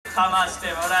かまして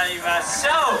もらいましょ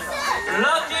う。ロ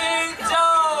キンジョ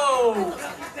ー。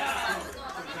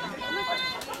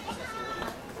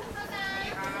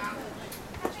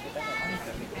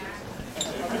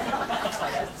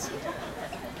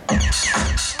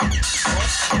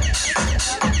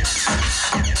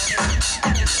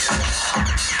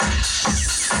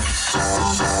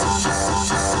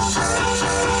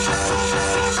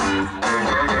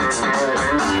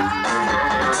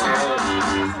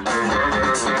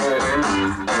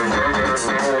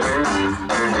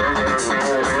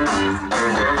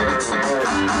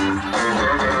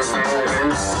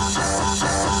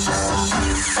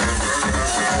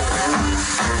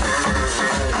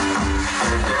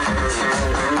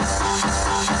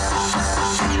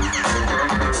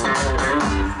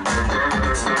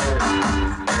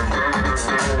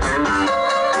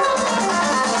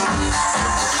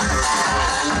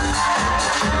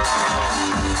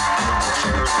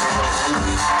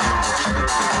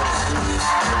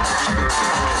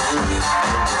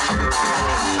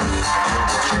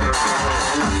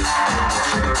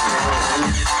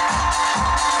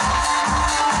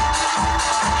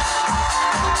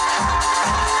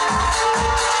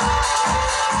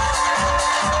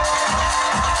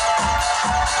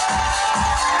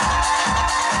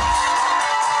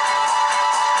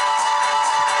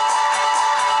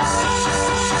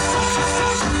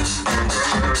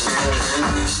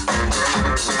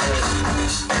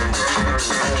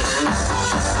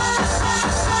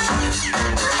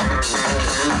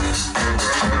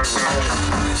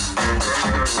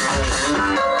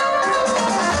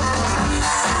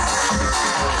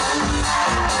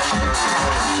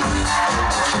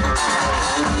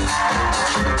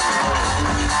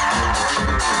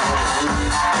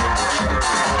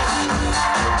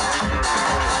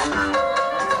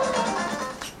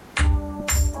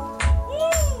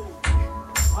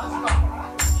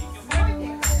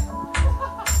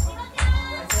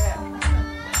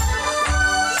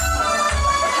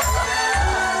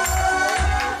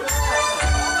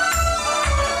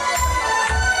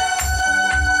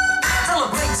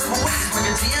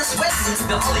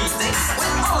The holiday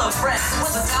with all our friends.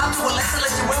 What's the time to elect to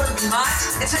let you wear it behind?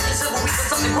 It took me several weeks,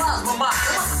 but something crossed my mind.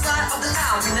 It was the sign of the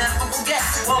now we never forget.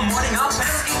 One morning our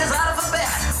parents kicked us out of bed.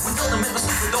 We told them it was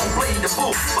stupid, don't play the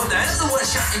fool. But the answer was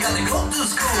shut, you gotta go to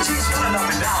school. She's running up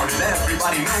and down and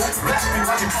everybody know. Rapping,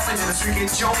 watching, popping in the street,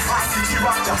 get Joe. ICT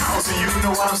rock the house and you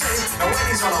know what I'm saying. Now when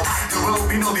he's on a bike, there will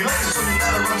be no delay. So you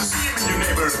better run to see him in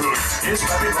your neighborhood. It's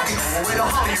rapping, rocking all the way to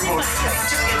Hollywood. Hey,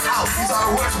 check it out, these are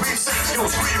the words we say. Yo,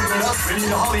 scream it up, we need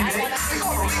a holiday. We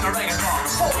gonna ring a rang a dong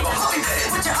for the holiday.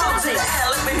 Put your arms in the air,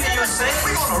 let me hear you say.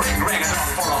 We gonna ring a rang a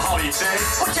dong for a holiday.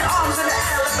 Put your arms in the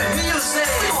air, let me hear you say.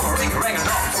 We gonna ring a rang a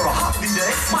dong for a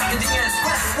holiday. Mike and D and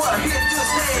Spread, we're here to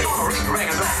stay. We gonna ring a rang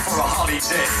a dong for a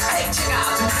holiday. Hey, check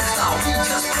out the news now, we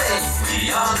just played. We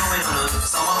are going on a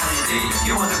summer holiday.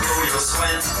 You want to go, you'll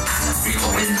sweat. We go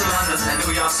into London and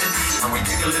New York City, and we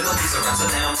take a little piece of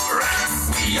Amsterdam. Right.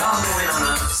 We are going on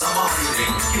a summer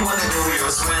holiday. You want to go,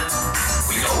 you'll sweat.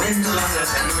 We go into London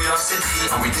and New York City,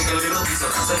 and we take a little piece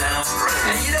of Amsterdam.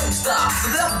 Right. And you don't stop,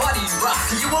 that body rock.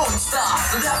 You won't stop,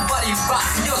 that body rock.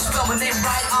 Yo, spell my name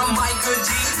right, I'm Michael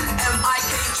G.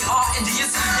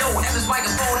 M-I-K-E-R-N-G-S. Yo, M is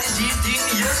microphone and G is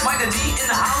genius. Michael D in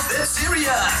the house, that's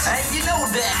serious. And you know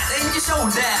that, and you show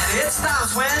that. It's time,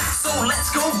 Swan, so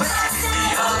let's go back.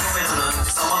 We are going on a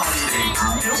summer holiday.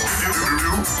 We go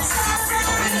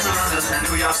into London and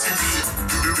New York City.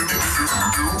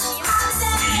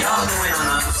 We are going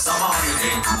on a summer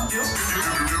holiday. We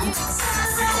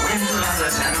go into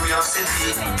London and New York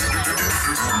City.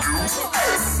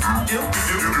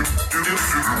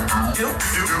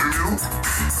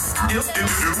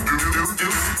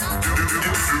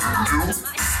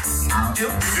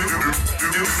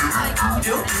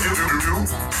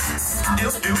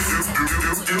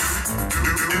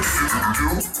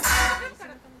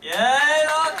イエーイ、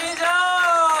ロッキンジョー、大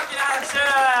きな拍手。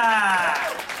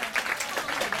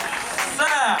さあ、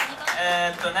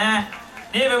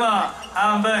2部も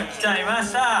半分来ちゃいま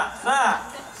した。さ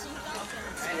あ、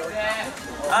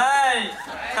はい、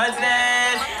カイツです。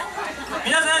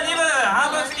皆さん2部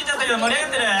半分過ぎちゃったけど盛り上が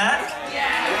ってる？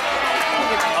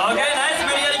 OK、ナイス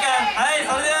無理やり感。はい、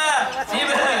それでは2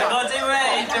部5チーム目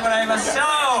いってもらいまし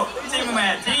ょう。チーム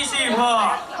名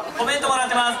TC4 コメントもらっ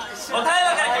てます。岡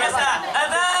山から来ました。あ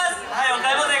ざーす。はい、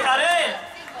岡山勢軽い。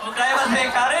岡山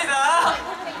勢軽いぞ。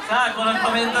さあ、この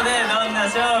コメントでどんな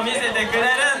ショーを見せてくれ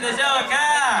るんでしょうか。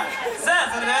さ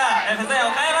あ、それでは F 勢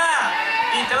岡山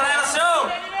いってもらいましょ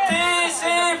う。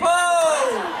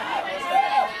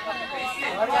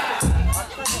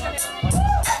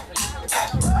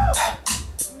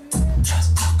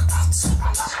 TC4。Just talk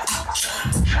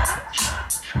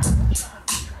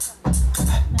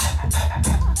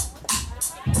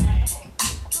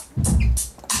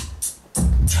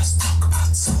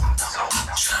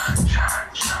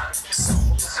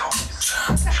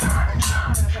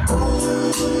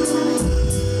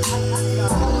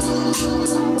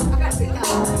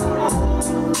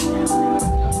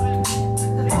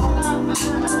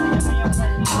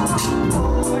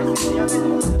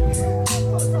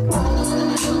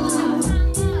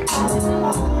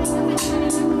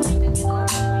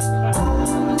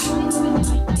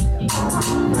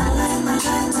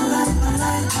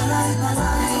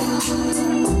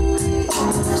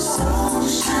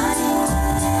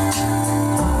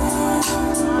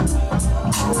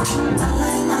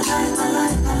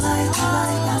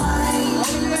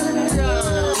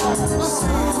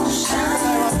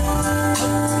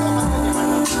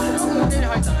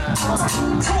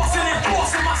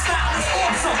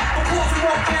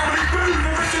your family food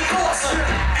and Richard Dawson.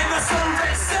 And the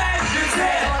survey said you're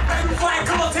dead. Baby flying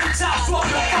guillotine chops off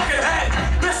your fucking head.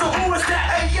 Mr. Who is that?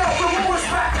 Hey yo, the who is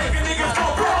back? Making niggas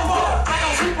go Bravo. Like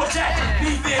on Super Jack.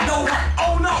 Need there no one.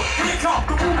 Oh no, here come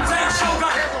the Wu-Tang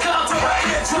Shogun. Down to the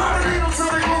eardrum. The needle to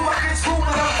the groove like it's true.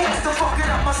 And I'm forced to fuck it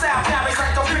up. My style carries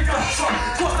like a pickup truck.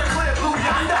 Cross the clear blue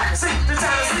yonder. See, the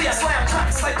time to see a slam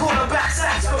tracks like quarterback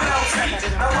sacks for LG.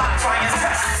 Now I'm trying to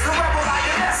test the rebel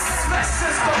INS. Best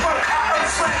is the word. I earn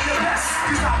slam your best.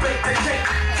 You not bake the cake.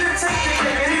 Then take the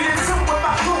cake and eat it too with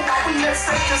my crew. While we live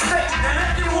state to state. And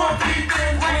if you want beef,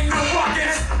 then bring the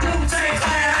buckets. Wu-Tang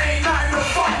Clan ain't nothing to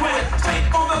fuck with.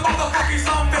 Take on the motherfuckers,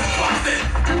 I'm been busted.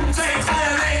 Wu-Tang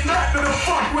Clan ain't nothing to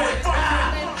fuck with.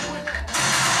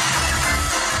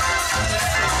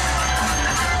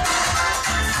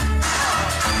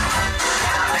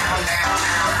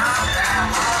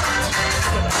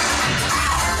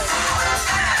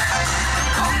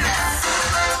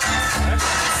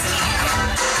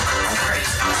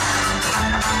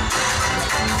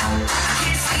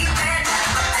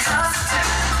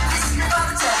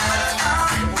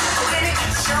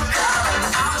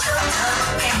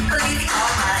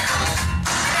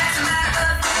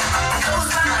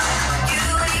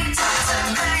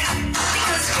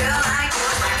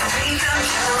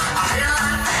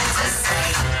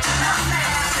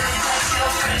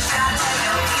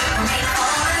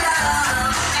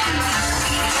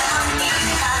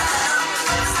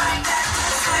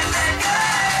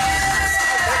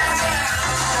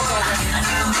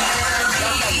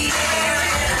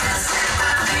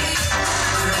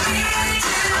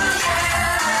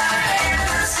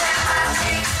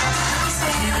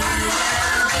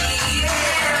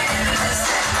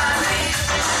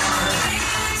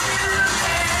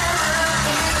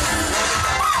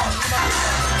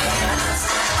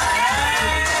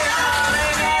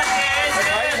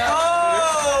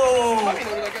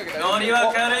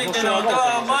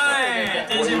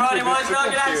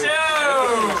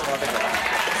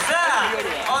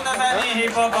ヒ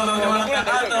ップホップを踊ってもらった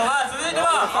後は続いて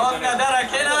は女だら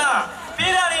けのピ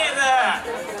ラニーズ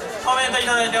コメントい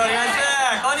ただいております。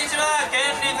こんにちは、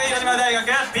県立広島大学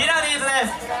ピラニーズで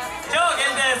す。今日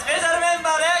限定スペシャルメン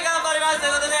バーで頑張ります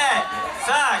ということで、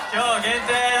さあ今日限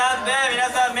定なんで皆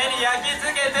さん目に焼き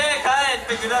付けて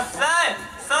帰ってください。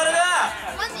それでは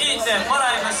行っても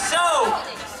らいましょう。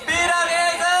ピラニ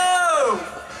ー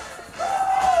ズ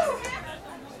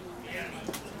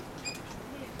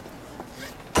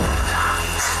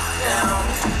Don't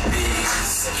be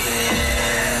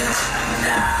scared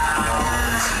now.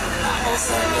 It's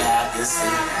like you have to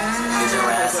see. Get your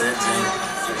ass a drink.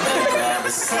 You better grab a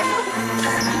seat.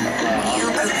 You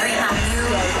could bring my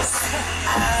muse.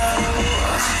 Oh,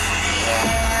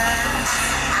 yeah.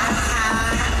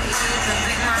 You could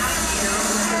bring my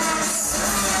muse.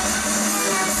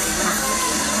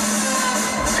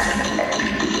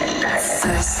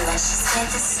 First, let's just get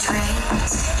this straight.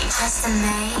 You're just a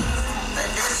name. But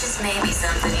this just may be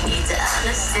something you need to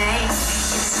understand.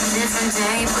 It's a different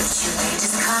day, but you may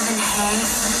just come and hang.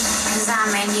 Cause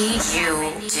I may need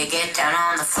you to get down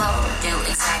on the floor. Do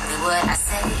exactly what I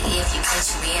say. If you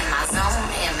catch me in my zone,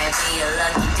 it may be a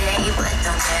lucky day, but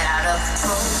don't get out of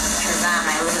control. Cause I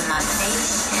may lose my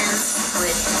patience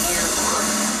with you.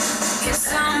 Can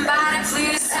somebody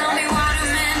please tell me why do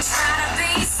men try to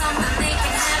be something they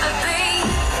can never be?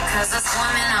 Cause us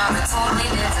women are a totally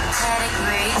different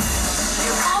pedigree.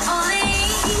 You won't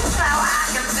believe how I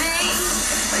can be,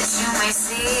 but you may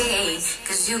see,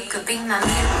 cause you could be my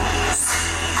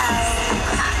muse.